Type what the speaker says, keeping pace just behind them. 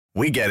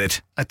We get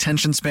it.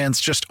 Attention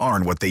spans just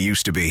aren't what they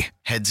used to be.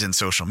 Heads in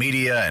social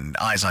media and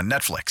eyes on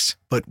Netflix.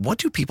 But what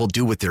do people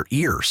do with their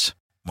ears?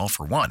 Well,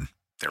 for one,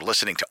 they're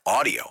listening to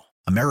audio.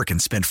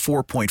 Americans spend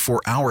 4.4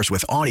 hours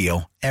with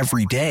audio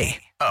every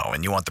day. Oh,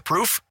 and you want the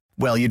proof?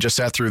 Well, you just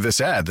sat through this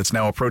ad that's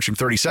now approaching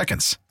 30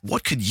 seconds.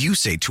 What could you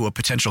say to a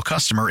potential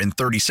customer in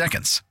 30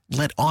 seconds?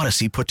 Let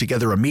Odyssey put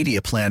together a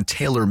media plan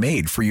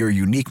tailor-made for your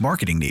unique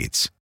marketing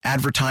needs.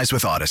 Advertise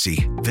with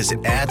Odyssey.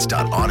 Visit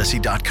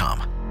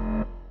ads.odyssey.com.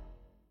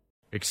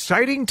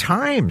 Exciting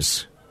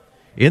times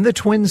in the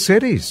Twin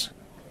Cities.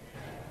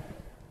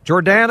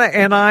 Jordana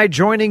and I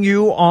joining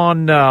you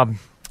on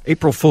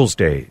April Fool's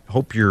Day.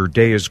 Hope your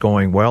day is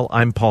going well.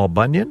 I'm Paul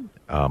Bunyan,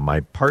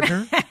 my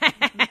partner.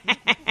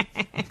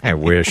 I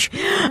wish.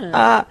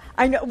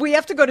 I know we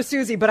have to go to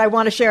Susie, but I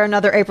want to share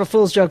another April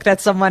Fool's joke that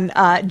someone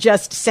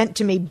just sent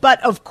to me.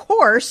 But of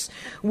course,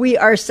 we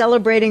are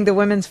celebrating the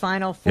women's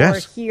Final Four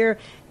here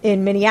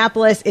in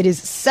Minneapolis. It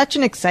is such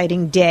an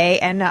exciting day.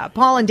 And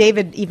Paul and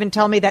David even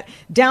tell me that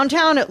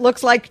downtown it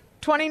looks like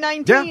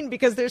 2019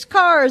 because there's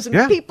cars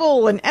and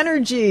people and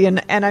energy.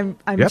 And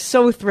I'm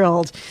so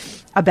thrilled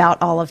about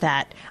all of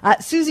that.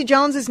 Susie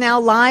Jones is now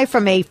live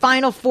from a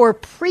Final Four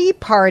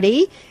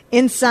pre-party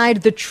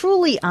inside the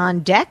Truly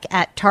On Deck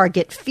at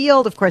Target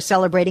Field, of course,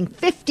 celebrating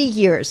 50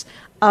 years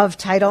of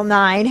Title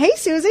IX. Hey,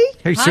 Susie.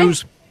 Hey,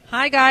 Suze.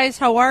 Hi, guys.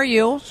 How are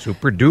you?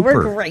 Super duper.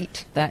 We're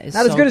great. That is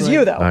not as good as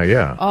you, though.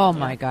 Yeah. Oh,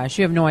 my gosh.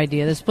 You have no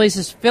idea. This place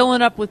is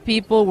filling up with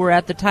people. We're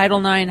at the Title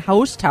IX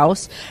Host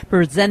House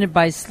presented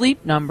by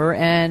Sleep Number,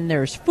 and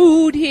there's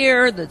food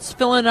here that's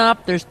filling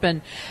up. There's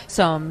been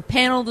some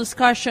panel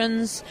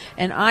discussions,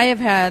 and I have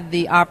had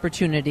the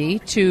opportunity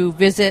to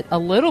visit a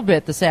little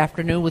bit this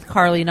afternoon with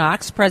Carly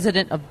Knox,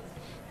 president of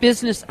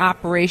business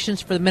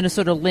operations for the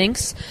Minnesota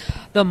Lynx,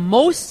 the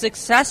most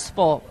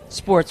successful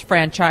sports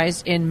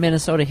franchise in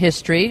Minnesota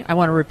history. I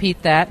want to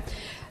repeat that.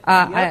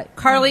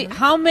 Carly,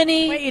 how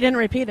many... Wait, you didn't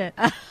repeat it.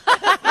 All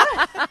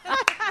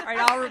right,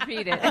 I'll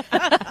repeat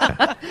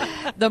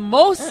it. The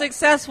most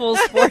successful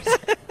sports...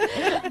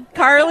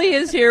 Carly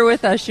is here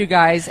with us, you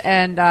guys,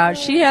 and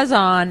she has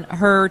on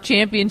her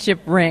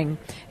championship ring.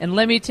 And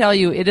let me tell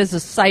you, it is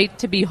a sight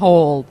to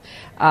behold.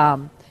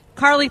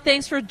 Carly,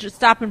 thanks for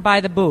stopping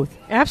by the booth.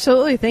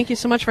 Absolutely. Thank you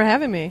so much for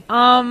having me.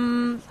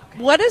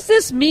 What does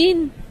this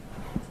mean?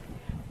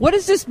 What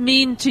does this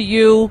mean to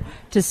you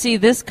to see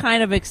this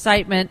kind of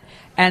excitement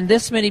and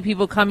this many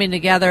people coming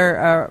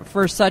together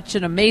for such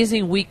an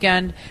amazing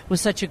weekend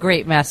with such a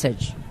great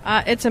message?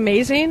 It's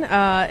amazing.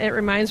 It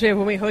reminds me of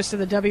when we hosted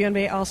the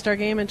WNBA All-Star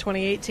Game in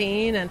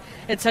 2018, and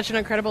it's such an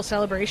incredible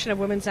celebration of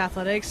women's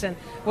athletics, and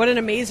what an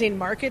amazing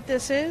market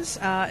this is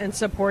in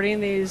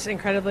supporting these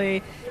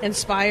incredibly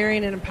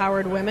inspiring and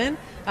empowered women.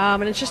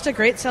 And it's just a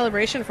great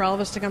celebration for all of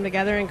us to come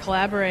together and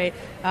collaborate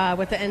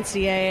with the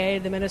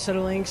NCAA, the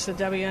Minnesota Lynx, the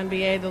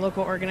WNBA, the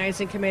local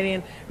organizing committee,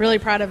 and really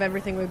proud of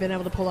everything we've been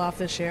able to pull off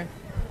this year.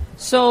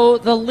 So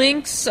the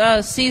Lynx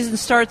season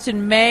starts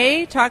in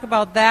May. Talk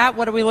about that.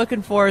 What are we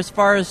looking for as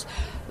far as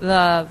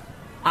the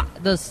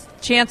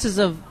chances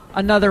of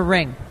another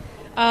ring?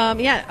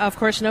 Of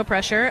course, no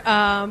pressure.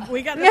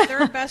 We got the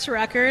third best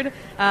record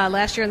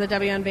last year in the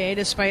WNBA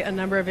despite a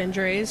number of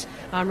injuries.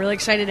 I'm really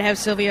excited to have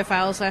Sylvia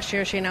Fowles last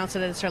year. She announced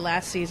that it's her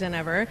last season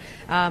ever.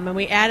 And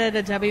we added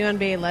a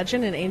WNBA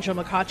legend in Angel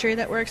McCautry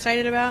that we're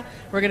excited about.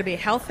 We're going to be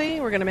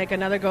healthy. We're going to make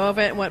another go of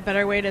it. And what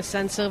better way to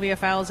send Sylvia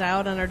Fowles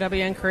out on her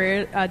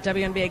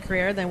WNBA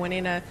career than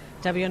winning a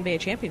WNBA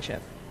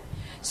championship?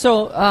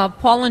 So,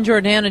 Paul and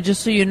Jordana,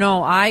 just so you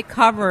know, I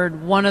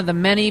covered one of the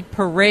many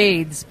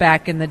parades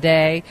back in the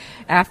day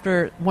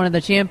after one of the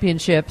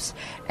championships,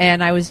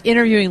 and I was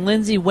interviewing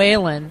Lindsay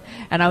Whalen,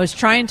 and I was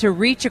trying to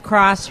reach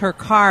across her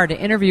car to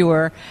interview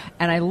her,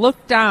 and I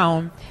looked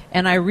down,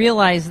 and I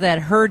realized that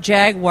her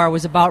Jaguar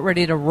was about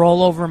ready to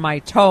roll over my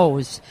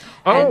toes.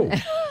 Oh.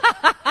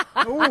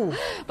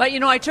 But,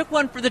 I took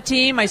one for the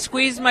team. I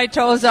squeezed my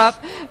toes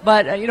up.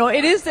 But,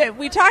 it is that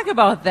we talk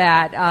about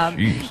that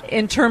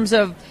in terms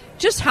of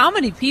just how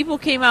many people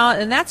came out,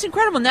 and that's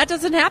incredible. And that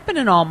doesn't happen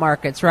in all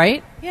markets,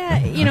 right? Yeah,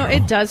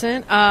 it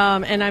doesn't.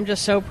 And I'm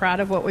just so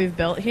proud of what we've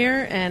built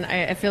here. And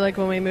I feel like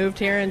when we moved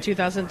here in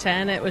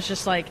 2010, it was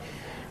just like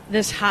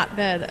this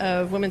hotbed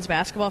of women's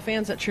basketball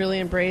fans that truly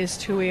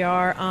embraced who we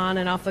are on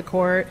and off the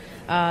court.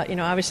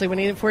 Obviously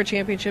winning 4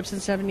 championships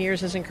in 7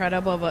 years is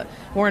incredible, but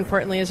more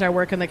importantly is our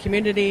work in the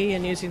community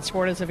and using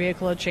sport as a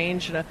vehicle of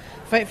change to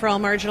fight for all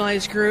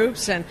marginalized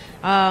groups. And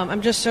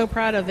I'm just so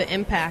proud of the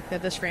impact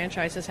that this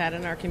franchise has had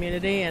in our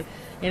community. And,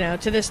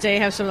 to this day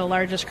have some of the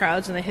largest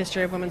crowds in the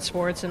history of women's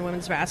sports and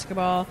women's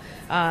basketball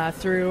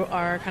through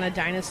our kind of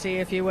dynasty,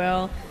 if you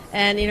will.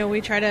 And,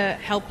 we try to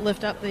help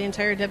lift up the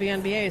entire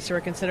WNBA, so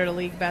we're considered a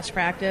league best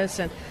practice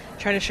and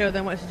try to show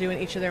them what to do in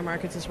each of their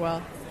markets as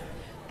well.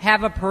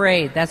 Have a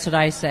parade. That's what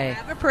I say.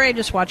 Have a parade.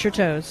 Just watch your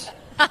toes.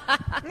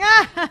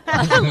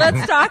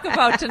 Let's talk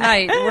about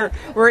tonight.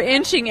 We're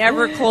inching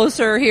ever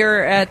closer here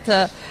at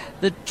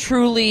the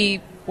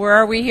Truly. Where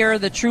are we here?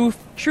 The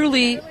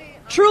Truly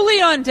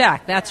Truly on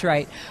deck, that's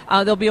right.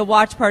 There'll be a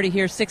watch party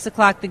here, 6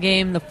 o'clock the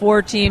game. The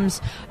 4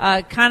 teams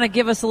kind of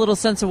give us a little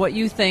sense of what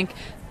you think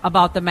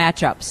about the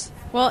matchups.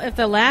 Well, if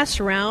the last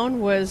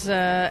round was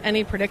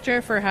any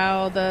predictor for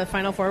how the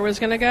Final Four was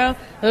going to go,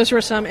 those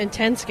were some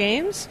intense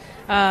games.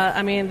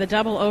 The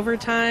double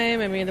overtime,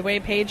 the way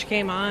Paige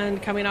came on,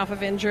 coming off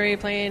of injury,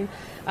 playing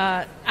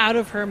out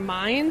of her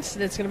mind.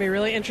 That's going to be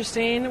really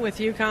interesting with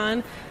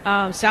UConn.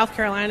 South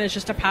Carolina is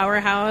just a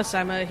powerhouse.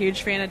 I'm a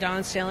huge fan of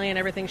Dawn Staley and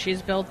everything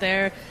she's built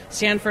there.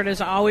 Stanford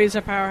is always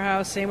a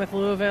powerhouse, same with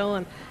Louisville.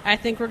 And I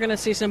think we're going to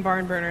see some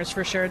barn burners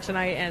for sure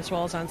tonight as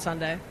well as on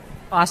Sunday.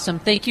 Awesome.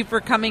 Thank you for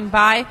coming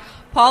by.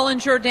 Paul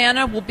and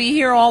Jordana will be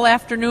here all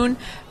afternoon.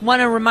 Want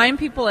to remind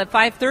people at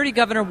 5:30,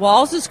 Governor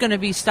Walz is going to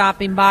be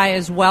stopping by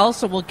as well,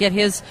 so we'll get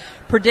his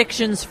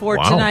predictions for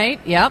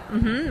tonight. Yep.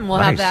 We'll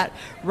have that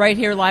right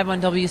here live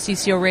on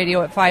WCCO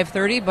Radio at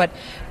 5:30, but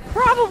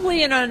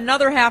probably in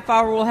another half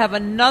hour we'll have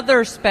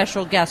another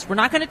special guest. We're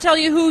not going to tell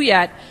you who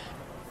yet,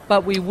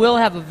 but we will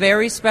have a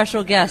very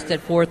special guest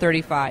at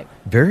 4:35.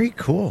 Very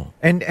cool.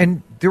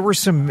 And there were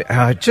some,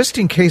 just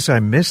in case I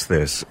missed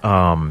this,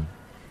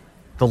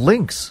 the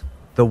Lynx,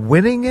 the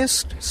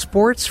winningest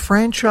sports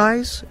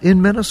franchise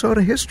in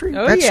Minnesota history.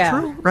 Oh, That's yeah.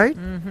 true, right?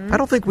 Mm-hmm. I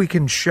don't think we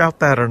can shout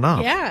that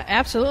enough. Yeah,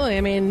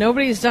 absolutely.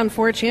 Nobody's done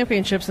 4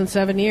 championships in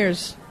 7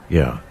 years.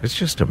 Yeah, it's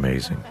just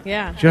amazing.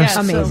 Yeah. Just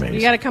amazing. So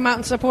you got to come out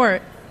and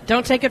support.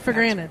 Don't take it for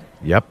granted.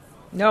 Yep.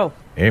 No.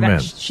 Amen.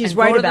 She's And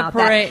right go to about the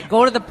parade. that.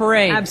 Go to the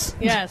parade.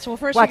 Yes. Well,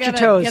 first Watch we your got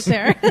to toes. get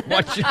there.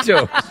 Watch your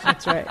toes.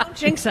 That's right. Don't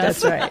jinx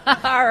us. That's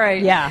right. All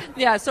right. Yeah.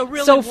 Yeah. So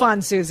really, So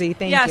fun, Susie.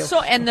 Thank you.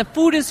 So and the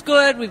food is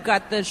good. We've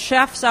got the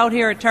chefs out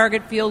here at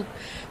Target Field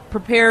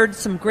prepared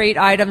some great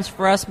items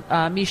for us.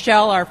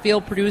 Michelle, our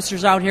field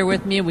producer's out here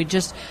with me. We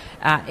just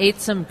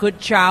ate some good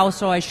chow,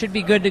 so I should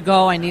be good to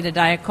go. I need a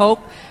Diet Coke,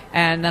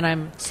 and then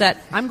I'm set.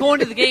 I'm going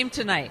to the game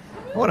tonight.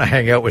 I want to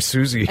hang out with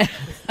Susie.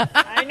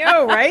 I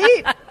know,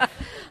 right?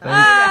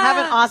 Have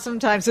an awesome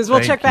time, Susie. We'll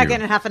Thank check back you.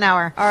 in half an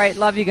hour. All right.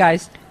 Love you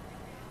guys.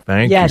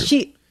 Thank Yeah,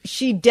 you.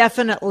 she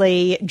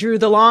definitely drew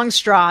the long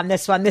straw on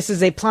this one. This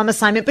is a plum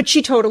assignment, but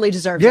she totally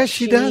deserves it. Yes,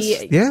 she does.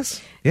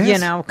 Yes.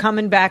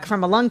 Coming back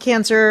from a lung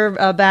cancer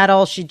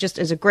battle, she just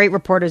is a great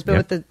reporter. Has been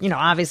Yep. with the,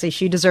 obviously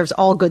she deserves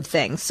all good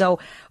things. So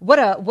what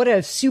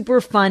a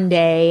super fun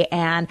day,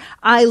 and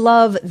I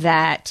love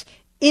that.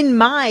 In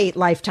my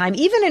lifetime,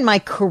 even in my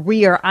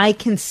career, I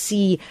can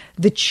see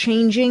the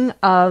changing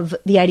of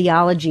the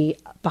ideology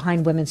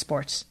behind women's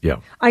sports. Yeah.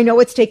 I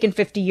know it's taken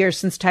 50 years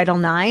since Title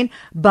IX,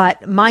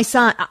 but my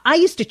son, I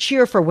used to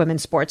cheer for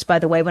women's sports, by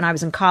the way, when I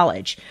was in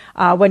college.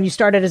 When you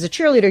started as a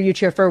cheerleader, you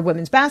cheer for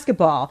women's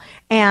basketball.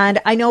 And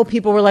I know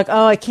people were like,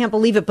 oh, I can't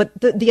believe it. But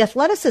the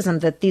athleticism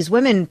that these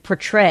women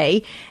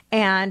portray,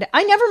 and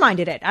I never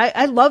minded it.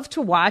 I love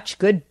to watch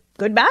good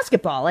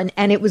basketball.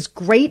 And it was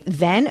great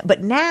then.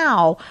 But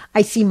now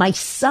I see my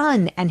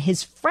son and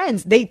his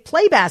friends, they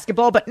play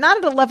basketball, but not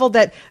at a level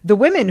that the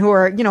women who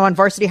are, on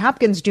Varsity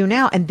Hopkins do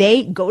now. And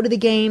they go to the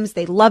games.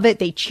 They love it.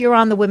 They cheer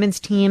on the women's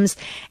teams.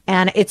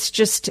 And it's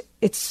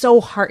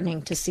so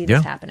heartening to see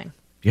this happening.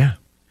 Yeah.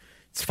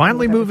 It's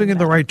finally moving in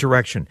the right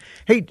direction.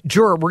 Hey,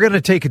 Jor, we're going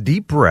to take a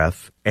deep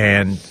breath.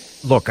 And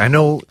look, I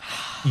know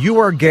you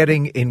are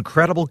getting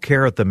incredible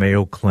care at the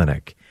Mayo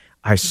Clinic.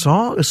 I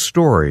saw a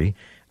story.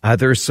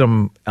 There's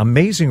some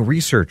amazing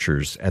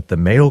researchers at the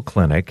Mayo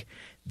Clinic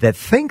that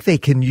think they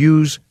can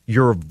use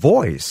your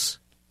voice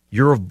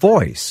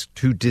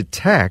to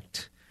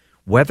detect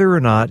whether or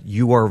not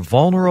you are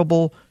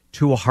vulnerable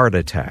to a heart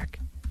attack.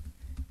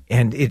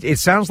 And it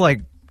sounds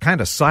like kind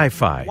of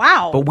sci-fi.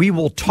 Wow. But we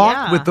will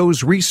talk with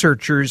those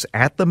researchers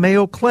at the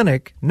Mayo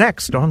Clinic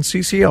next on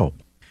CCO.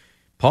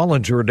 Paul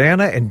and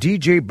Jordana and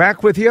DJ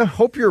back with you.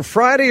 Hope your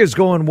Friday is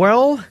going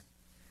well.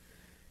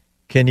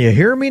 Can you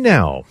hear me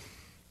now?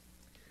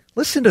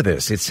 Listen to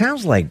this. It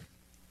sounds like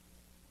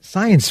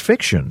science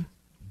fiction,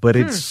 but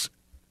it's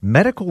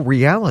medical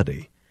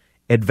reality.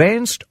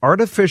 Advanced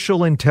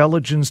artificial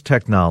intelligence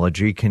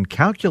technology can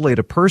calculate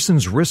a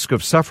person's risk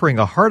of suffering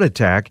a heart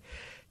attack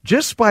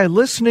just by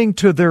listening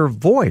to their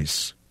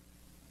voice.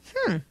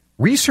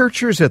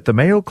 Researchers at the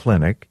Mayo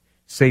Clinic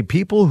say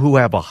people who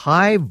have a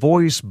high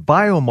voice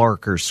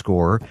biomarker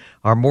score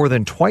are more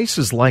than twice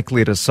as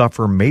likely to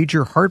suffer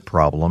major heart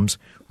problems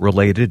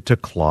related to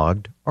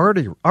clogged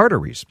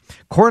arteries.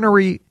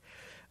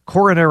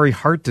 Coronary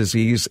heart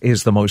disease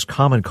is the most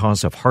common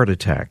cause of heart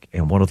attack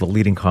and one of the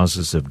leading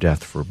causes of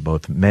death for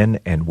both men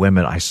and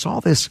women. I saw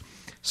this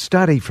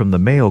study from the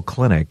Mayo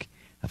Clinic.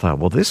 I thought,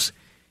 well, this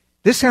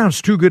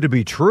sounds too good to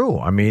be true.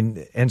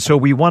 And so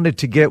we wanted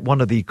to get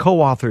one of the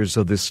co-authors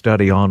of this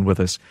study on with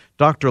us,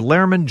 Dr.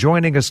 Lehrman,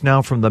 joining us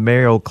now from the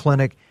Mayo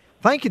Clinic.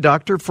 Thank you,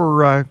 Doctor,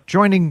 for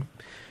joining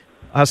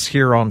us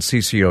here on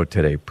CCO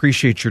today.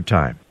 Appreciate your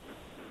time.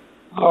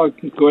 Oh,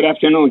 good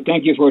afternoon.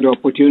 Thank you for the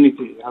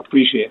opportunity. I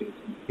appreciate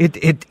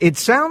it. It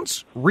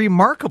sounds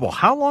remarkable.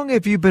 How long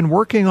have you been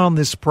working on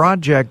this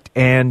project?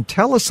 And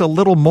tell us a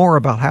little more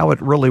about how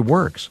it really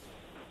works.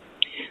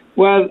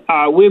 Well,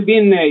 we've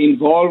been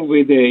involved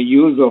with the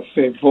use of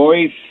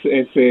voice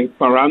as a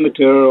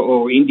parameter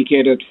or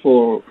indicator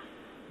for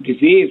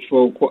disease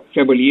for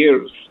several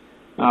years.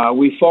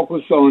 We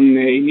focus on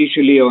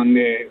initially on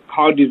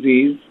heart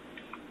disease,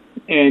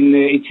 and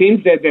it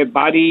seems that the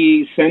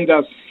body sends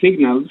us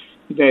signals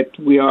that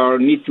we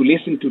need to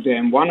listen to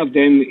them. One of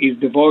them is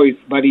the voice,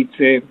 but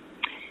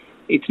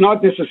it's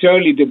not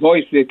necessarily the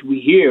voice that we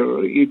hear.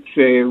 It's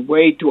a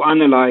way to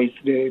analyze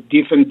the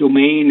different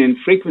domain and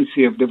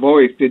frequency of the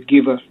voice that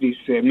give us this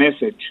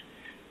message.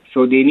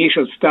 So the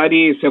initial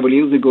study several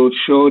years ago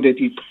showed that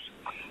it's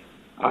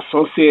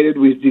associated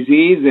with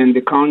disease, and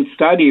the current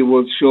study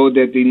will show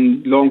that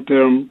in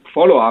long-term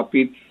follow-up,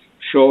 it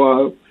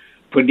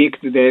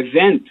predict the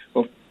event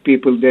of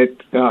people that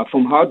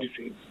from heart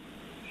disease.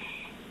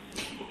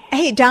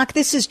 Hey, Doc,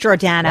 this is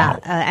Jordana, Wow.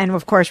 and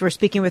of course we're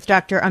speaking with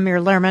Dr. Amir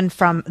Lerman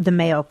from the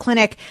Mayo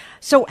Clinic.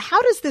 So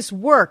how does this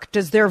work?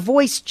 Does their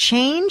voice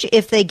change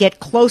if they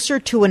get closer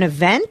to an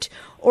event,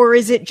 or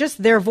is it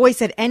just their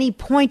voice at any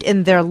point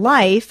in their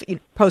life,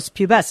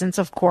 post-pubescence,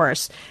 of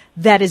course,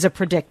 that is a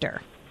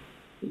predictor?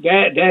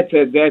 That's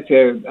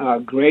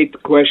a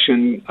great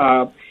question.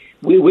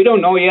 We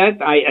don't know yet.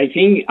 I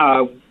think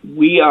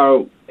we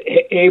are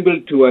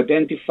able to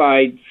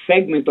identify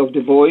segment of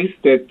the voice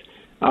that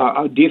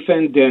are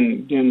different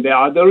than the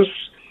others,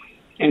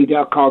 and they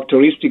are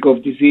characteristic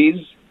of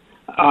disease.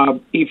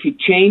 If it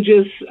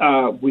changes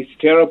with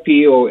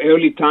therapy or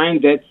early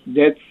time,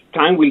 that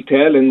time will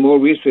tell, and more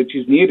research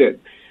is needed.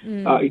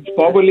 It's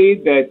probably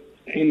that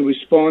in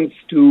response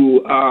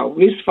to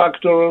risk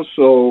factors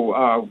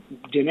or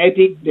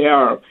genetic, there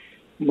are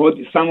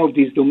some of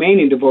these domain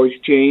in the voice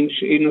change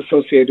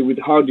associated with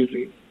heart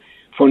disease.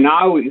 For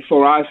now,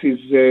 for us, is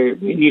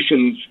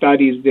initial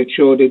studies that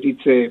show that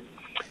it's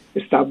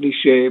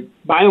establish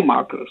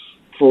biomarkers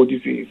for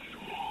disease.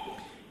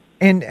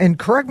 And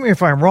correct me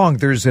if I'm wrong,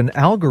 there's an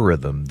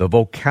algorithm, the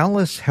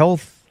Vocalis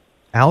Health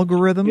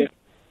algorithm,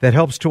 that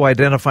helps to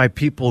identify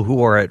people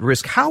who are at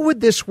risk. How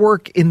would this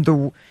work in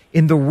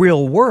the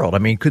real world? I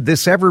mean, could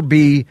this ever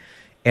be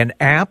an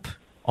app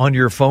on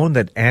your phone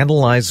that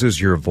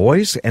analyzes your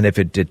voice, and if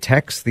it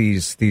detects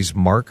these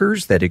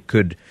markers, that it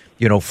could,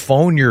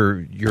 phone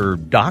your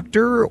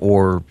doctor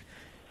or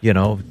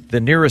the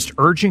nearest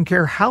urgent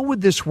care? How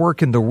would this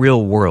work in the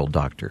real world,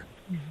 doctor?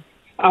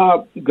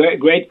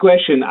 Great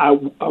question.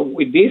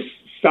 With these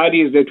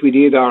studies that we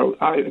did,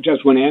 I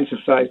just want to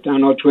emphasize, they're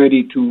not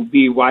ready to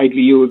be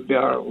widely used. They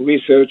are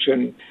research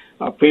and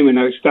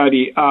preliminary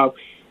study.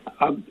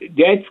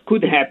 That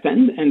could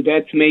happen, and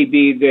that may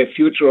be the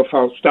future of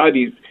our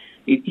studies.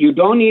 You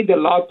don't need a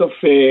lot of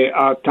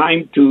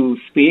time to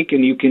speak,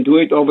 and you can do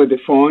it over the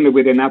phone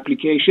with an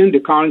application. The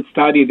current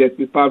study that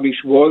we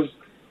published was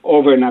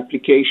over an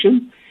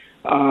application,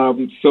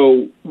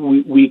 so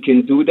we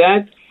can do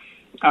that.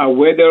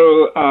 Whether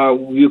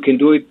you can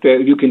do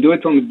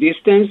it from a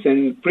distance,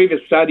 and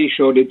previous studies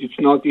showed that it's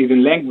not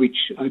even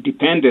language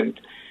dependent.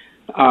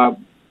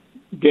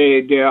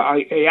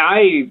 The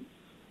AI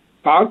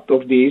part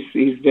of this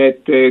is that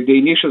the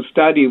initial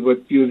study was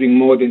using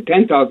more than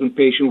 10,000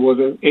 patients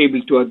was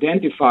able to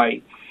identify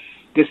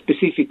the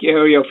specific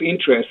area of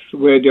interest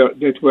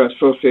that were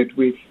associated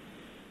with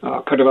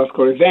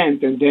cardiovascular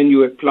event, and then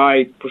you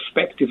apply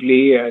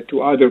prospectively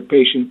to other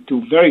patients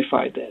to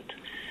verify that.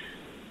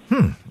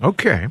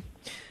 Okay.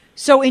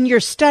 So in your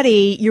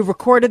study, you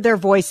recorded their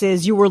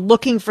voices, you were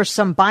looking for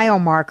some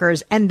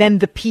biomarkers, and then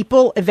the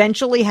people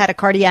eventually had a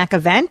cardiac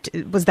event?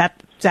 Is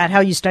that how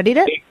you studied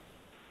it?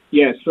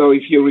 Yes. So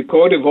if you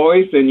record a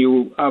voice and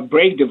you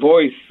break the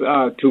voice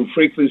to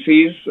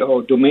frequencies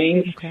or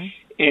domains,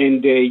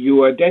 and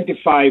you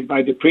identify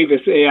by the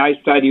previous AI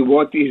study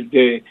what is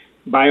the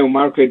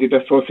biomarker that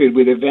is associated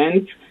with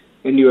event,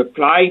 and you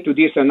apply to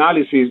this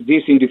analysis,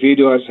 these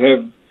individuals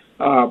have,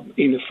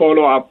 in a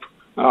follow-up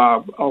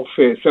of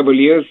several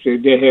years,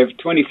 they have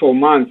 24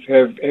 months,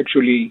 have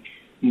actually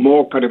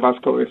more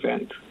cardiovascular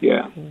events.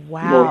 Yeah.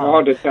 Wow. More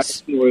heart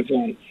attacks, more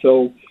events.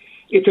 So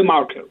it's a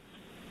marker.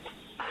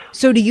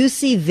 So do you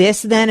see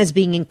this then as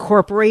being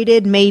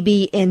incorporated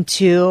maybe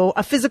into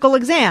a physical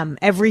exam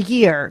every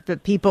year,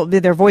 that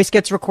their voice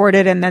gets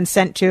recorded and then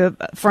sent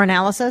for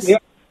analysis? Yeah.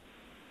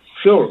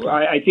 Sure.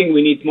 I think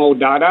we need more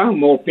data,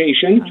 more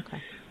patients,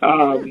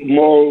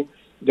 more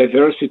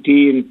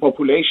diversity in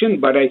population,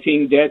 but I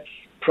think that's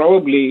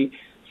probably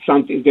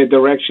something, the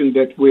direction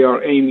that we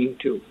are aiming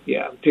to.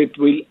 Yeah. It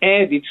will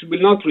add, it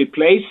will not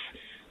replace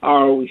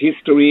our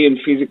history and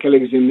physical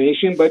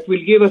examination, but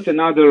will give us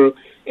another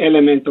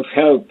element of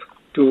help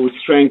to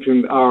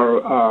strengthen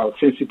our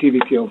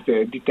sensitivity of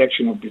the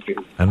detection of disease.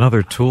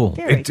 Another tool.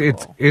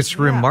 It's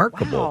Yeah.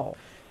 remarkable. Wow.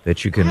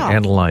 That you can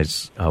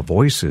analyze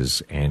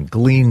voices and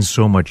glean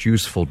so much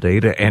useful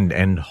data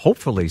and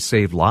hopefully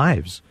save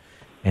lives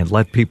and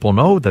let people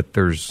know that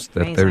there's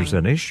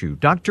an issue.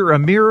 Dr.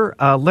 Amir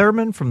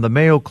Lerman from the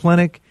Mayo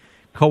Clinic,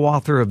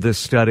 co-author of this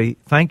study,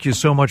 thank you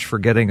so much for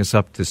getting us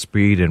up to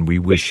speed, and we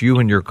wish you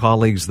and your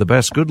colleagues the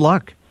best. Good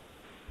luck.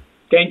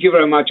 Thank you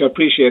very much. I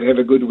appreciate it. Have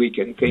a good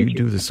weekend. Thank you. You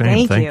do the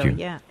same. Thank you.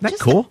 Yeah. Isn't that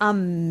Just cool?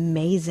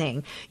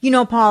 Amazing.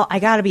 Paul, I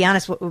got to be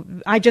honest.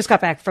 I just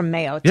got back from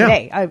Mayo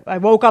today. Yeah. I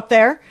woke up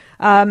there,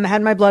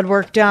 had my blood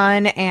work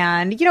done,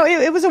 and,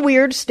 it was a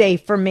weird stay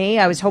for me.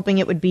 I was hoping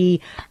it would be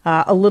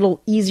a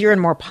little easier and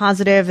more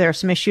positive. There are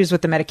some issues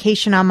with the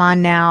medication I'm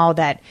on now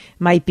that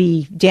might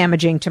be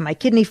damaging to my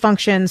kidney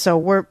function. So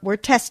we're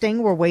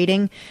testing, we're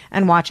waiting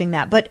and watching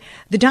that. But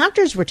the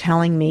doctors were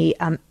telling me,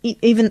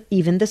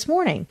 even this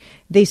morning,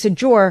 they said,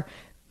 Jor,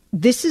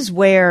 this is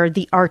where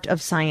the art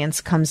of science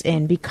comes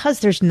in because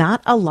there's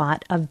not a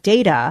lot of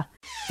data.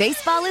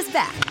 Baseball is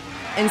back,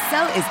 and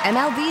so is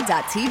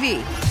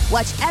MLB.tv.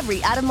 Watch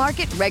every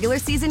out-of-market regular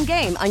season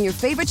game on your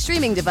favorite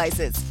streaming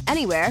devices,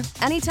 anywhere,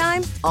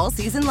 anytime, all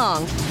season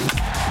long.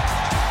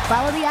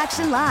 Follow the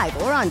action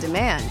live or on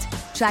demand.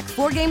 Track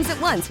 4 games at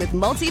once with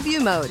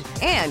multi-view mode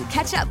and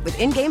catch up with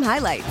in-game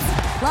highlights.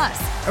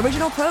 Plus,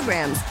 original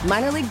programs,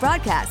 minor league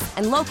broadcasts,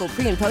 and local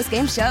pre- and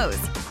post-game shows.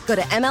 Go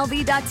to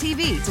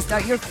MLB.tv to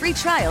start your free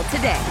trial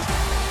today.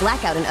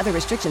 Blackout and other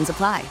restrictions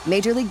apply.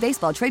 Major League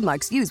Baseball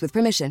trademarks used with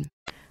permission.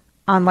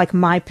 On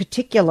my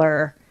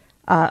particular,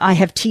 I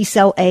have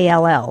T-cell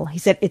ALL. He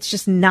said it's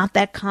just not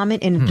that common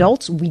in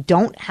adults. We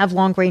don't have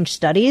long-range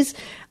studies.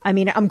 I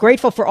mean, I'm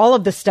grateful for all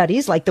of the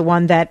studies, like the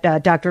one that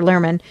Dr.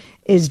 Lerman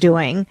is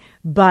doing,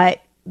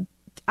 but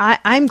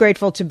I'm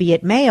grateful to be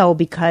at Mayo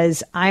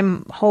because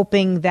I'm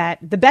hoping that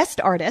the best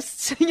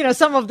artists,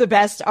 some of the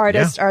best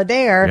artists are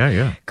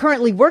there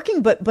currently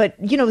working, but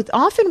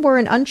often we're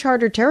in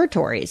uncharted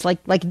territories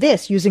like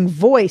this, using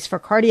voice for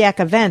cardiac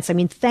events. I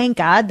mean, thank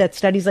God that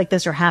studies like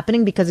this are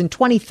happening because in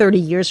 20, 30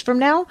 years from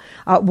now,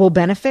 we'll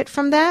benefit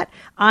from that.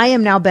 I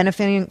am now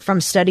benefiting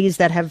from studies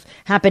that have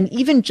happened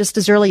even just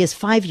as early as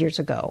 5 years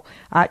ago.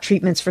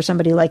 Treatments for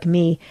somebody like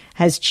me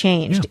has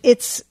changed. Yeah.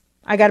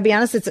 I got to be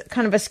honest, it's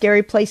kind of a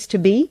scary place to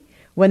be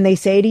when they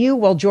say to you,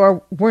 well,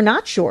 Jor, we're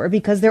not sure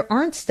because there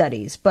aren't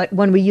studies. But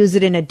when we use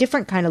it in a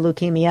different kind of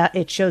leukemia,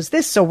 it shows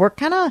this. So we're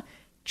kind of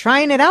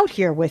trying it out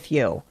here with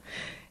you.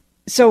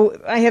 So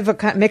I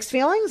have mixed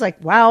feelings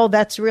like, wow,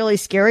 that's really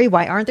scary.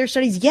 Why aren't there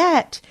studies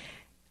yet?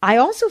 I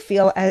also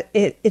feel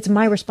it's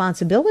my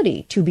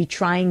responsibility to be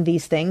trying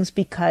these things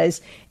because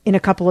in a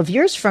couple of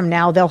years from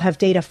now, they'll have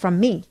data from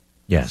me.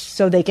 Yes.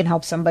 So they can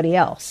help somebody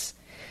else.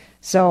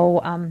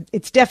 So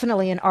it's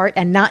definitely an art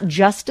and not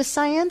just a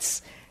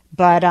science,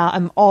 but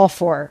I'm all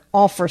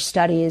for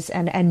studies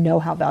and know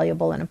how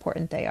valuable and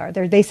important they are.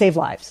 They save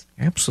lives.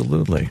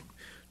 Absolutely.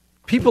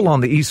 People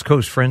on the East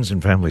Coast, friends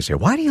and family say,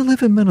 why do you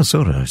live in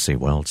Minnesota? I say,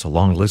 well, it's a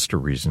long list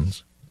of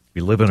reasons.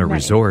 We live in a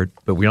resort,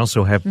 but we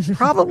also have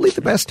probably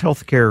the best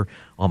health care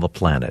on the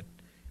planet.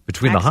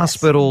 Between the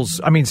hospitals,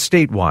 I mean,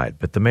 statewide,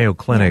 but the Mayo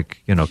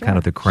Clinic, kind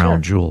of the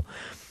crown jewel.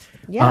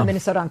 Yeah,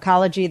 Minnesota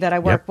Oncology that I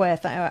work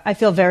with. I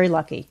feel very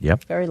lucky.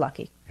 Yep. Very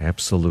lucky.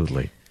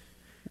 Absolutely.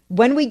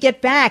 When we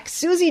get back,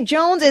 Susie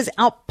Jones is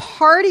out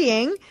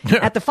partying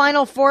at the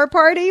Final Four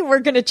party. We're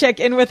going to check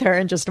in with her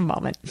in just a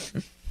moment.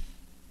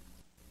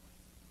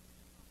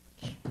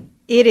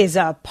 It is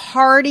a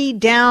party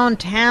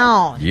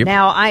downtown. Yep.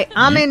 Now,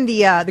 I'm in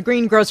the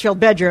Green Grocefield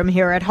bedroom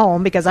here at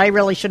home because I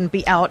really shouldn't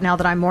be out now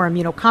that I'm more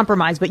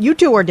immunocompromised. But you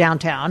two are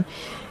downtown.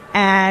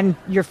 And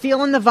you're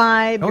feeling the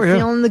vibe, you're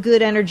feeling the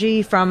good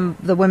energy from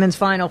the women's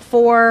Final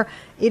Four.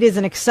 It is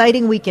an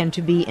exciting weekend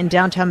to be in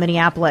downtown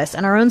Minneapolis.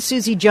 And our own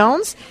Susie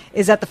Jones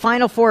is at the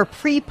Final Four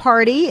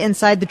pre-party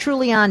inside the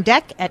Truly On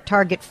deck at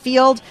Target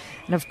Field.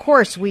 And of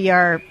course, we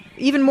are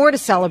even more to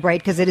celebrate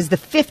because it is the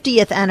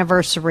 50th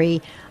anniversary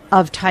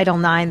of Title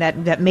IX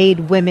that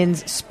made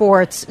women's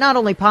sports not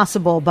only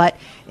possible, but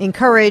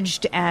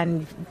encouraged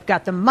and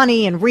got them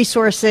money and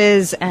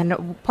resources,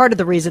 and part of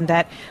the reason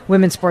that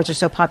women's sports are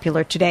so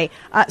popular today.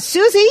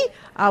 Susie,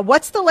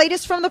 what's the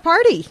latest from the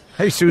party?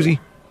 Hey, Susie.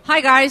 Hi,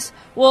 guys.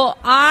 Well,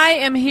 I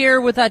am here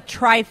with a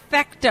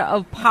trifecta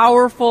of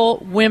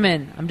powerful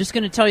women. I'm just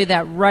going to tell you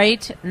that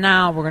right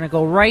now. We're going to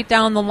go right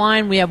down the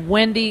line. We have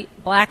Wendy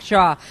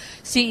Blackshaw,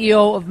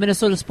 CEO of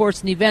Minnesota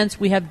Sports and Events.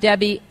 We have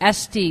Debbie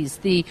Estes,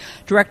 the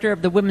director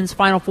of the Women's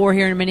Final Four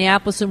here in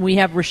Minneapolis. And we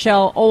have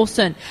Rochelle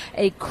Olson,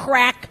 a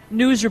crack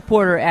news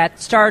reporter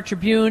at Star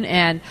Tribune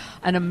and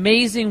an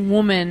amazing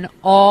woman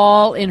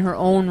all in her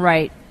own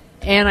right.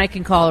 And I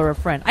can call her a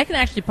friend. I can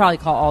actually probably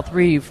call all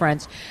three of you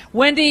friends.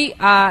 Wendy,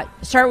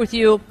 start with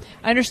you.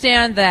 I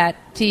understand that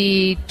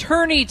the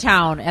Tourney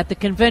Town at the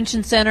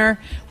Convention Center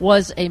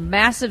was a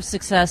massive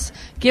success.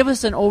 Give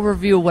us an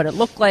overview of what it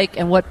looked like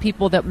and what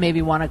people that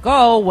maybe want to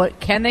go,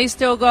 what can they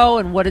still go,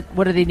 and what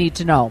do they need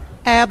to know?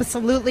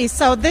 Absolutely.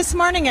 So this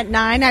morning at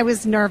 9, I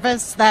was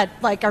nervous that,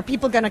 are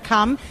people going to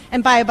come?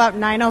 And by about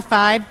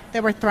 9:05,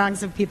 there were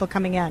throngs of people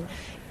coming in.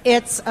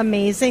 It's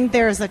amazing.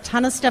 There's a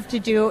ton of stuff to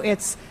do.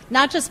 It's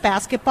not just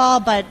basketball,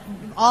 but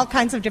all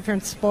kinds of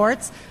different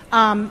sports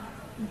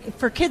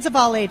for kids of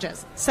all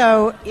ages.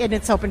 So and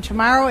it's open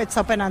tomorrow. It's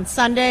open on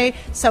Sunday.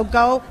 So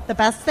go. The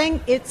best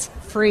thing, it's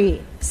free.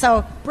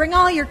 So bring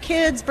all your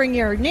kids, bring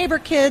your neighbor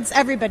kids,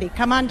 everybody.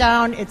 Come on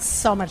down. It's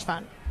so much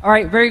fun. All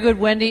right, very good,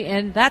 Wendy.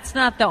 And that's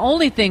not the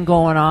only thing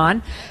going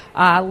on.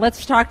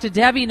 Let's talk to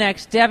Debbie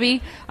next.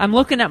 Debbie, I'm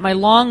looking at my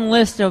long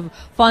list of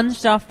fun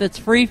stuff that's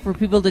free for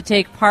people to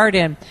take part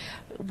in.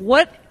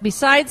 What,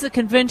 besides the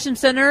convention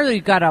center,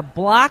 you've got a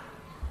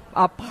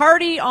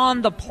party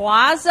on the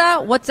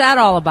plaza? What's that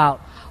all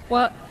about?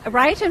 Well,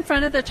 right in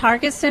front of the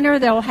Target Center,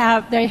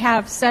 they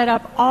have set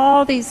up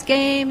all these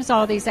games,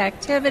 all these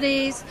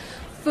activities,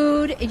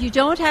 food. You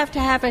don't have to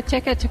have a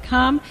ticket to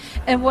come.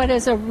 And what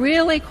is a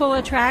really cool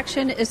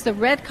attraction is the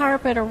red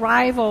carpet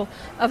arrival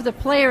of the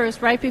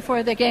players right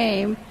before the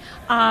game.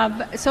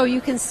 So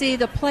you can see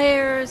the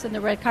players and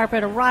the red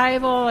carpet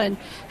arrival and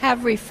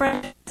have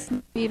refreshments,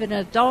 even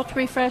adult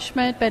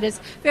refreshment, but it's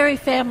very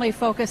family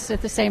focused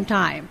at the same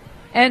time.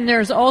 And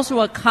there's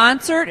also a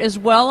concert as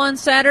well on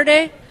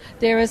Saturday?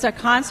 There is a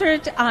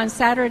concert on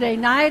Saturday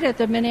night at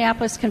the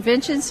Minneapolis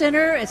Convention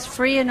Center. It's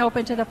free and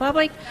open to the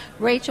public.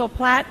 Rachel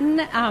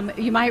Platten,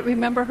 you might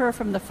remember her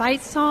from the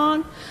Fight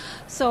song.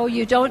 So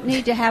you don't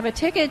need to have a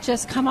ticket.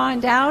 Just come on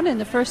down, and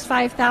the first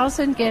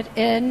 5,000 get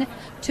in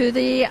to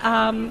the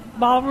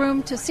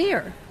ballroom to see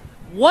her.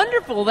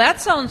 Wonderful. That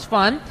sounds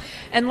fun.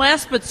 And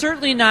last but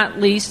certainly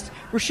not least,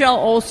 Rochelle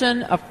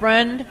Olson, a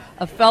friend,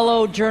 a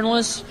fellow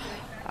journalist,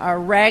 a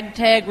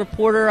ragtag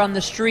reporter on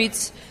the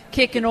streets,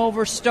 kicking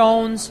over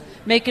stones,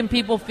 making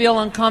people feel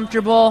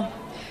uncomfortable.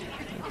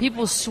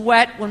 People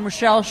sweat when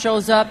Rochelle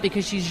shows up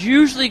because she's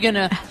usually going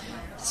to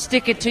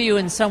stick it to you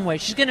in some way.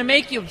 She's going to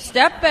make you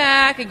step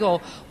back and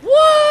go,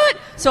 what?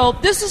 So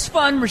this is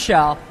fun,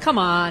 Rochelle. Come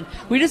on.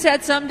 We just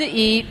had something to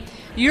eat.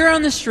 You're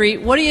on the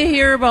street. What do you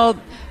hear about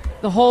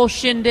the whole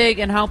shindig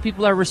and how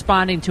people are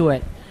responding to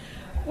it?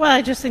 Well,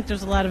 I just think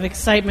there's a lot of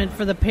excitement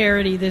for the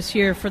parity this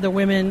year for the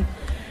women.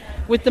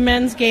 With the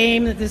men's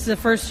game, this is the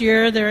first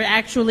year they're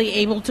actually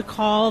able to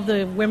call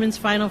the women's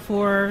Final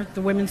Four,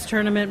 the women's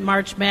tournament,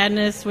 March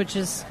Madness, which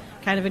is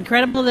kind of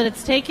incredible that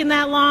it's taken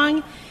that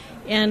long.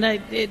 And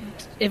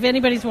if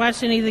anybody's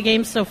watched any of the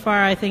games so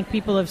far, I think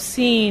people have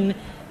seen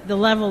the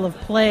level of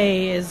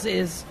play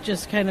is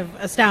just kind of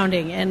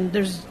astounding. And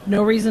there's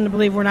no reason to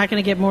believe we're not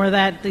going to get more of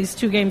that. These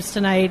two games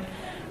tonight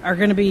are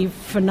going to be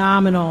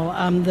phenomenal.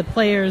 The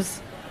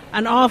players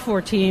on all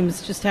four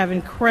teams just have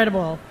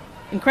incredible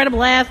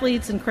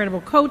athletes,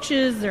 incredible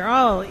coaches. They're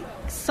all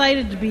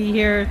excited to be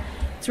here.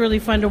 It's really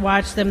fun to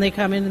watch them. They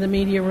come into the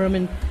media room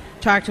and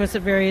talk to us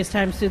at various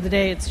times through the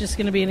day. It's just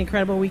going to be an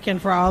incredible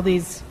weekend for all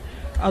these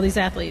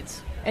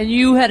athletes. And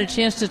you had a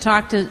chance to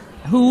talk to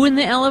who in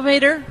the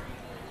elevator?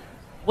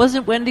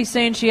 Wasn't Wendy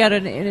saying she had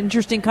an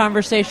interesting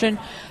conversation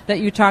that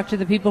you talked to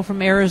the people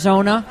from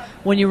Arizona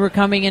when you were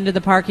coming into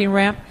the parking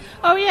ramp?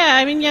 Oh, yeah.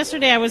 I mean,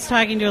 yesterday I was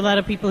talking to a lot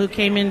of people who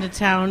came into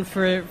town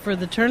for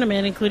the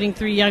tournament, including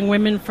 3 young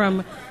women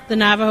from the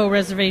Navajo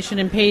Reservation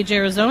in Page,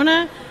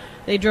 Arizona.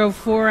 They drove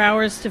 4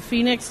 hours to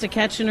Phoenix to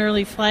catch an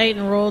early flight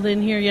and rolled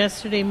in here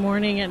yesterday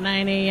morning at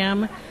 9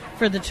 a.m.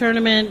 for the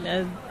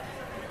tournament.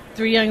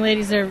 3 young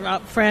ladies, they're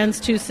friends,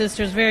 2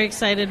 sisters, very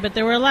excited. But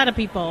there were a lot of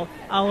people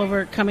all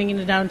over coming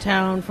into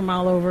downtown from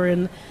all over.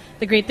 And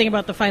the great thing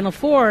about the Final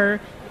Four,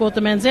 both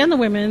the men's and the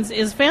women's,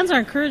 is fans are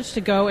encouraged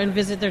to go and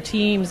visit their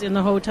teams in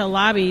the hotel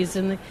lobbies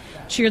and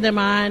cheer them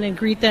on and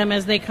greet them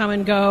as they come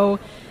and go.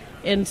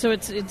 And so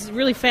it's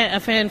really a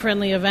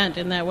fan-friendly event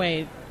in that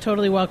way.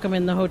 Totally welcome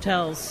in the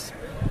hotels.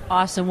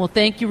 Awesome. Well,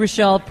 thank you,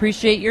 Rochelle.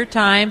 Appreciate your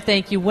time.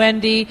 Thank you,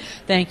 Wendy.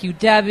 Thank you,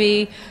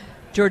 Debbie.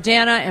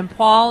 Jordana and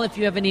Paul, if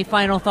you have any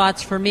final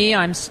thoughts for me,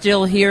 I'm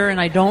still here, and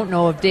I don't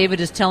know if David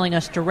is telling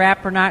us to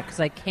wrap or not because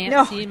I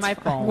can't see my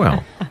phone.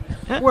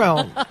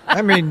 Well,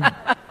 I mean,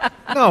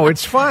 no,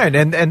 it's fine.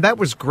 And that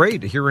was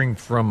great hearing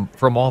from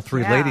all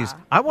 3 ladies.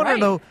 I want to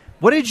know,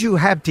 what did you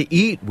have to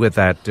eat with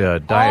that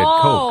Diet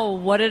Coke? Oh,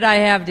 what did I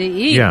have to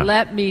eat? Yeah.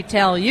 Let me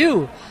tell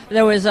you.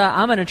 There was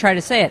I'm going to try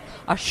to say it,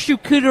 a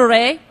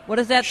charcuterie. What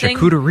is that thing?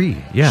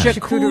 Charcuterie, yeah.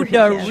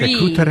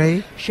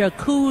 Charcuterie.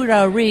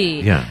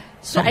 Charcuterie. Yeah.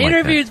 So I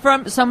interviewed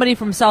somebody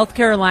from South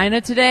Carolina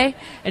today,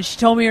 and she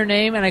told me her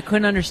name, and I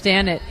couldn't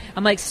understand it.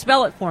 I'm like,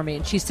 spell it for me.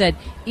 And she said,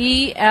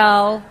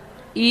 Eleanor.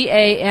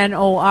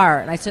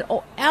 And I said,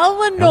 oh,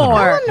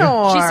 Eleanor.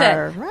 Eleanor. She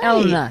said,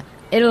 right.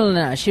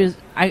 Eleanor. She was,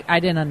 I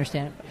didn't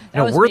understand it.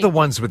 No, we're the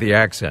ones with the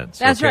accents.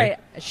 That's okay?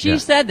 right. She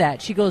said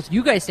that. She goes,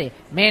 you guys say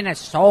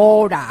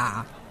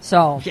Minnesota.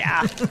 So,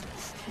 yeah.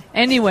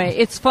 Anyway,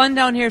 it's fun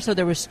down here. So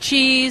there was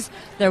cheese,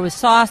 there was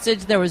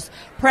sausage, there was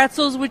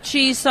pretzels with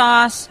cheese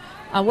sauce.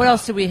 What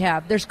else do we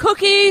have? There's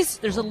cookies.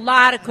 There's a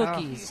lot of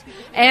cookies.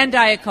 And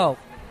Diet Coke.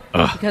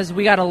 Because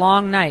we got a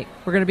long night.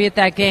 We're going to be at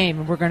that game,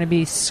 and we're going to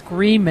be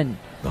screaming.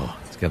 Oh,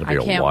 it's going to be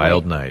a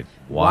wild night.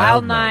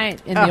 Wild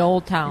night in the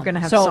old town. We're going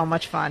to have so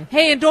much fun.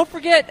 Hey, and don't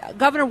forget,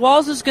 Governor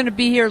Walz is going to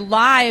be here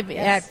live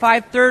at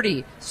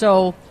 5:30.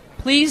 So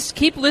please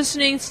keep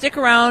listening, stick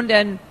around,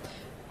 and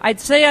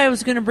I'd say I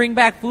was going to bring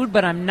back food,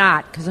 but I'm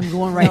not because I'm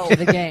going right to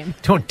the game.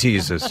 Don't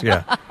tease us,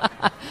 yeah.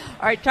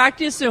 All right, talk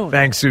to you soon.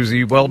 Thanks,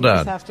 Susie. Well done.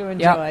 You just have to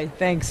enjoy. Yep.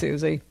 Thanks,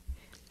 Susie.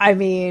 I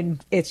mean,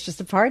 it's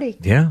just a party.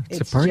 Yeah, it's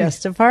a party.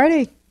 Just a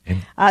party.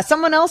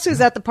 Someone else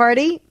who's at the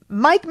party,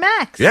 Mike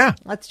Max. Yeah.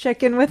 Let's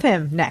check in with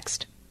him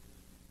next.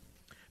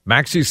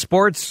 Maxi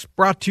Sports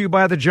brought to you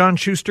by the John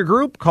Schuster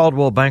Group,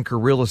 Caldwell Banker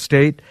Real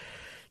Estate.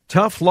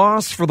 Tough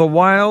loss for the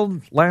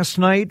Wild last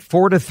night,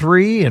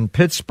 4-3 in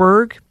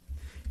Pittsburgh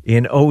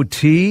in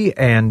OT.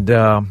 And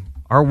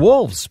our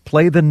Wolves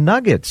play the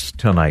Nuggets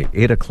tonight,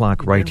 8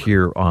 o'clock right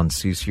here on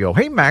CCO.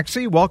 Hey,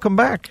 Maxie, welcome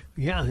back.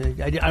 Yeah,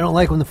 I don't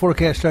like when the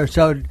forecast starts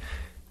out,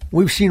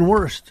 we've seen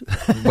worse.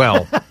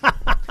 Well,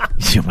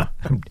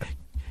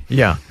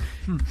 yeah.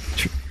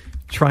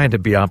 Trying to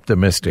be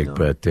optimistic,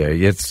 but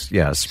it's,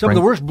 spring. Some of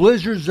the worst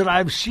blizzards that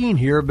I've seen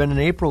here have been in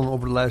April and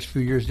over the last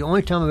few years. The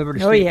only time I've ever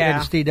had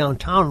to stay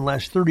downtown in the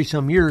last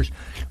 30-some years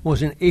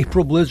was an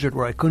April blizzard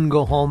where I couldn't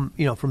go home,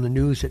 from the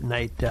news at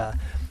night.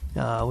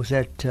 Was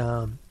that,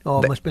 it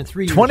must have been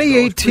 3 years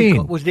 2018.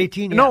 ago. Was it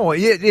 18? Yeah. No,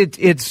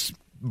 it's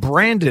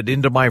branded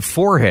into my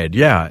forehead.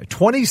 Yeah,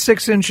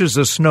 26 inches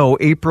of snow,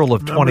 April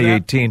of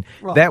 2018.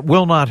 That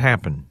will not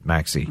happen,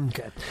 Maxie.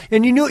 Okay.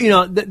 And you knew,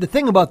 the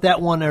thing about that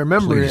one I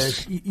remember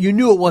is you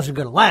knew it wasn't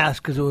going to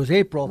last because it was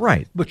April.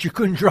 Right. But you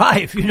couldn't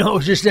drive. It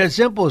was just that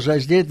simple as I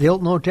did at the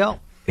Hilton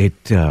Hotel.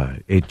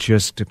 It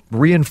just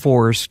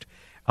reinforced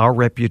our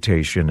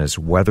reputation as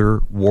weather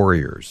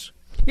warriors.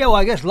 Yeah, well,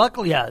 I guess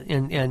luckily,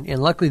 and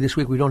luckily this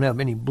week we don't have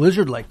any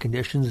blizzard-like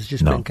conditions. It's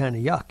just been kind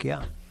of yuck,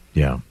 yeah.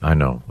 Yeah, I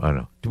know.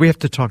 Do we have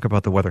to talk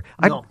about the weather?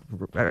 No.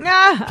 Please, well,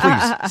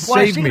 I was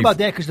thinking me. about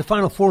that because the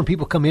Final Four and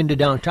people come into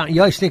downtown.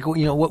 You always think,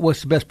 what's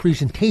the best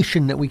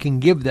presentation that we can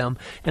give them?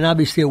 And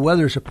obviously the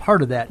weather is a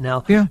part of that.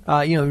 Now,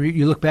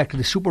 you look back to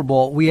the Super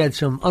Bowl, we had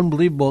some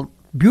unbelievable,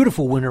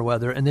 beautiful winter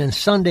weather, and then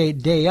Sunday,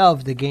 day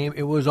of the game,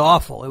 it was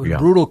awful. It was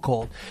brutal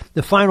cold.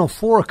 The Final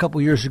Four a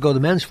couple years ago, the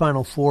men's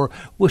Final Four,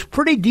 was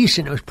pretty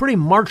decent. It was pretty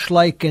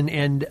March-like,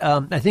 and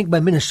I think by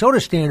Minnesota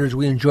standards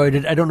we enjoyed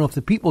it. I don't know if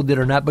the people did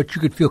or not, but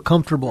you could feel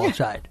comfortable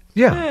outside.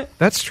 Yeah,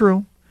 that's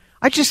true.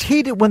 I just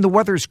hate it when the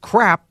weather's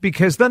crap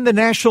because then the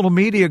national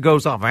media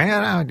goes off.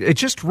 It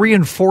just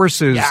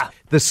reinforces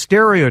the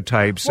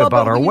stereotypes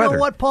about our weather. You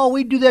know what, Paul?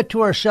 We do that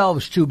to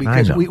ourselves, too,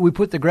 because we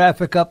put the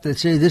graphic up that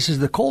says this is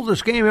the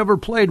coldest game ever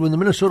played when the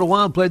Minnesota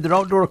Wild played their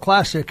outdoor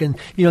classic. And,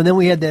 then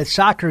we had that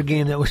soccer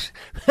game that was,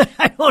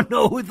 I don't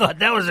know who thought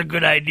that was a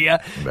good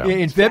idea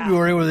in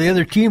February where the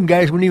other team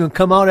guys wouldn't even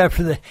come out at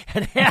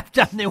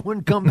halftime. They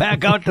wouldn't come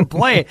back out to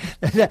play.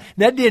 That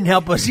didn't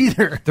help us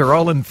either. They're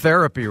all in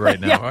therapy right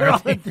now. Yeah, they're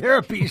all in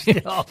therapy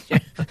still.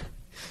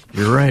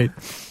 You're right.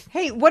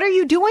 Hey, what are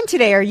you doing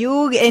today? Are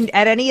you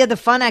at any of the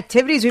fun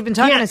activities? We've been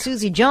talking to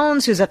Susie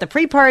Jones, who's at the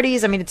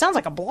pre-parties. I mean, it sounds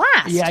like a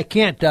blast. Yeah, I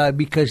can't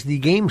because the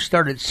game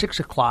started at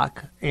 6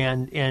 o'clock,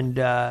 and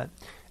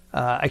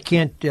I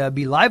can't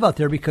be live out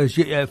there because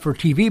for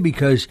TV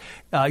because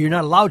you're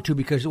not allowed to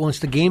because once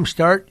the games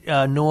start,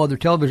 no other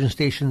television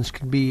stations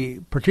can be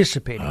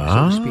participating,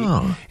 so to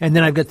speak. And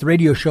then I've got the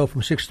radio show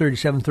from 6:30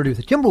 to 7:30 with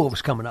the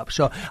Timberwolves coming up,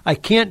 so I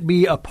can't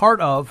be a part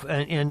of.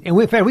 And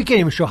in fact, we can't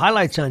even show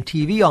highlights on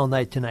TV all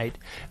night tonight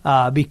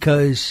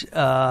because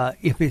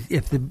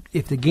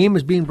if the game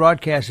is being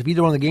broadcast, if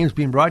either one of the games is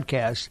being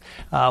broadcast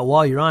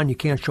while you're on, you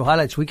can't show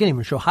highlights. We can't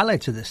even show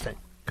highlights of this thing.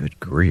 Good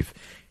grief!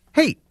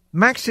 Hey,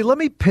 Maxie, let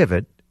me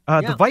pivot.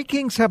 The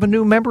Vikings have a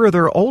new member of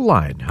their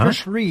O-line, huh?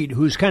 Chris Reed,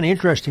 who's kind of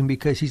interesting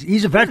because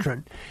he's a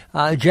veteran.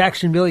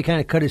 Jacksonville, he kind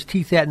of cut his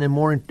teeth at, and then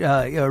more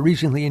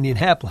recently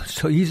Indianapolis.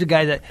 So he's a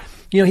guy that,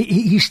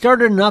 he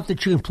started enough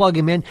that you can plug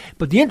him in.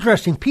 But the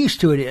interesting piece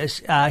to it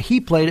is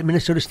he played at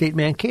Minnesota State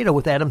Mankato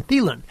with Adam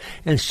Thielen.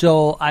 And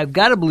so I've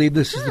got to believe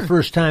this is the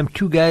first time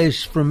two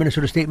guys from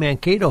Minnesota State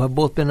Mankato have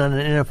both been on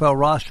an NFL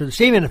roster, the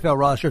same NFL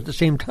roster at the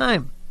same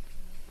time.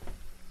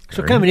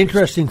 So kind of an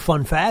interesting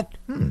fun fact.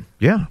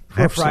 Yeah,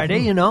 for Friday,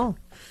 Yeah,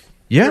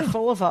 you're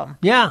full of them.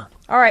 Yeah.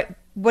 All right.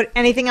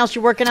 Anything else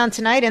you're working on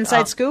tonight?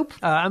 Inside Scoop?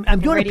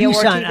 I'm doing a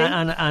piece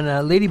on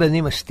a lady by the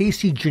name of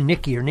Stacy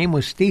Janicki. Her name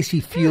was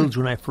Stacy Fields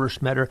when I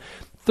first met her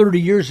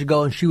 30 years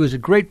ago, and she was a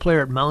great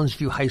player at Mounds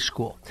View High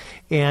School.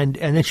 And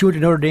then she went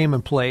to Notre Dame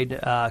and played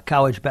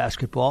college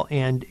basketball,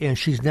 and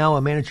she's now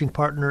a managing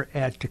partner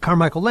at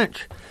Carmichael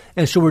Lynch.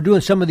 And so we're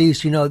doing some of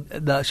these, some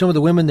of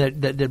the women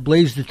that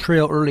blazed the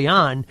trail early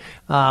on.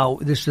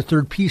 This is the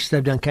third piece that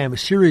I've done kind of a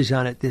series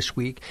on it this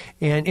week.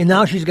 And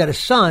now she's got a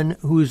son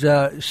who's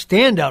a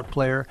standout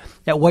player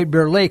at White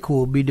Bear Lake who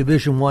will be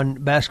Division I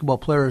basketball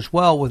player as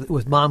well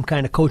with mom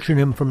kind of coaching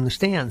him from the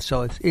stands.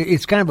 So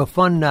it's kind of a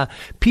fun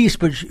piece,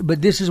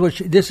 but this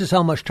is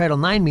how much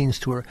Title IX means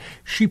to her.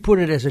 She put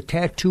it as a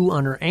tattoo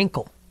on her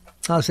ankle.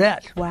 How's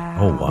that? Wow.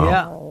 Oh, wow.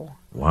 Yeah.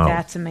 Wow.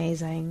 That's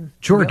amazing.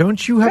 Sure,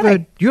 don't you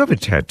have you have a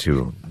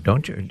tattoo,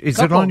 don't you? Is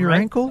it on your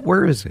ankle?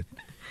 Where is it?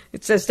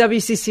 It says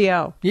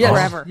WCCO. Yes.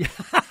 Forever.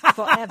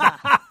 Forever.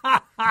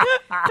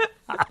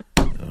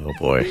 Oh,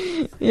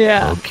 boy.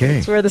 Yeah. Okay.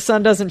 It's where the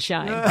sun doesn't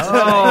shine.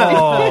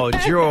 Oh,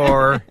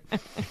 Jor.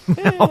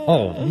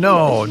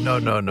 No.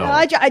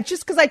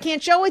 Just because I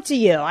can't show it to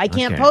you. I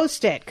can't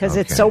post it because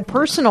it's so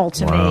personal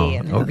to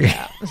me. Okay.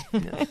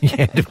 You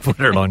had to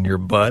put it on your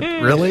butt?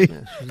 Really?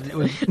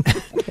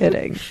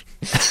 Kidding.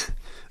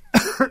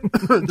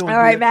 All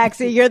right,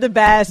 Maxie, you're the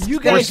best. You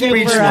guys Thank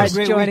you for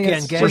great joining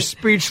weekend, us. guys. We're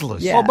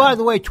speechless. Yeah. Oh, by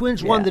the way,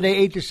 Twins won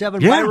today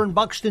 8-7. Yeah. Byron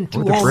Buxton, 2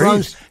 With the home Braves.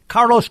 runs.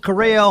 Carlos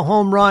Correa,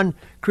 home run.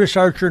 Chris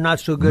Archer, not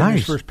so good in Nice.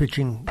 his first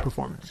pitching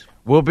performance.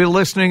 We'll be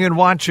listening and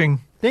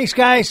watching. Thanks,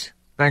 guys.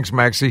 Thanks,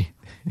 Maxie.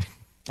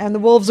 And the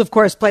Wolves, of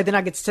course, play the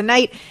Nuggets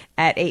tonight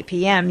at 8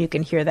 p.m. You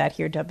can hear that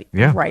here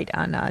right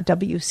on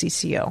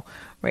WCCO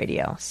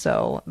radio.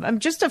 So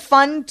just a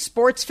fun,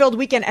 sports-filled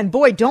weekend. And,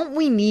 boy, don't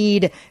we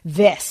need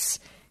this.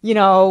 You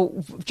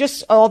know,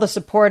 just all the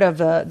support of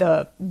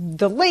the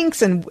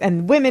links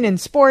and women in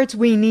sports.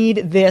 We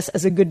need this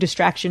as a good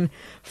distraction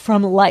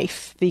from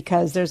life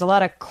because there's a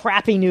lot of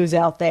crappy news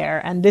out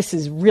there, and this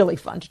is really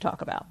fun to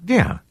talk about.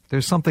 Yeah,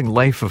 there's something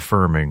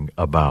life-affirming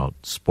about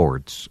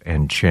sports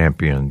and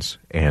champions,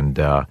 and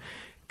going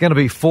to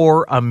be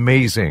 4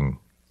 amazing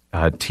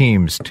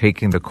teams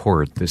taking the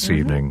court this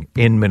evening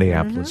in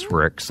Minneapolis.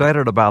 We're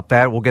excited about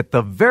that. We'll get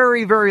the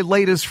very, very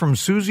latest from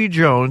Susie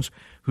Jones,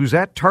 who's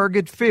at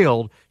Target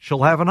Field.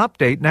 She'll have an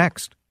update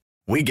next.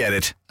 We get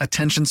it.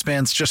 Attention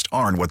spans just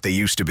aren't what they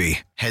used to be.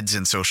 Heads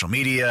in social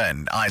media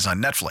and eyes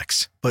on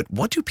Netflix. But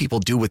what do people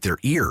do with their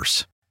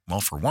ears? Well,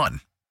 for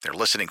one, they're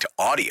listening to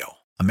audio.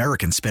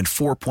 Americans spend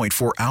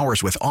 4.4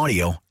 hours with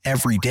audio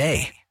every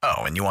day.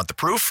 Oh, and you want the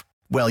proof?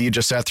 Well, you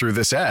just sat through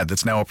this ad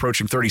that's now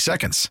approaching 30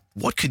 seconds.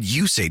 What could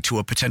you say to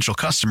a potential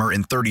customer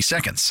in 30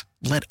 seconds?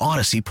 Let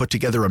Odyssey put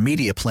together a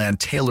media plan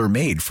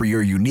tailor-made for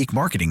your unique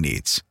marketing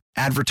needs.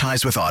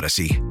 Advertise with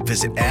Odyssey.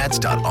 Visit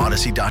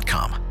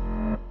ads.odyssey.com.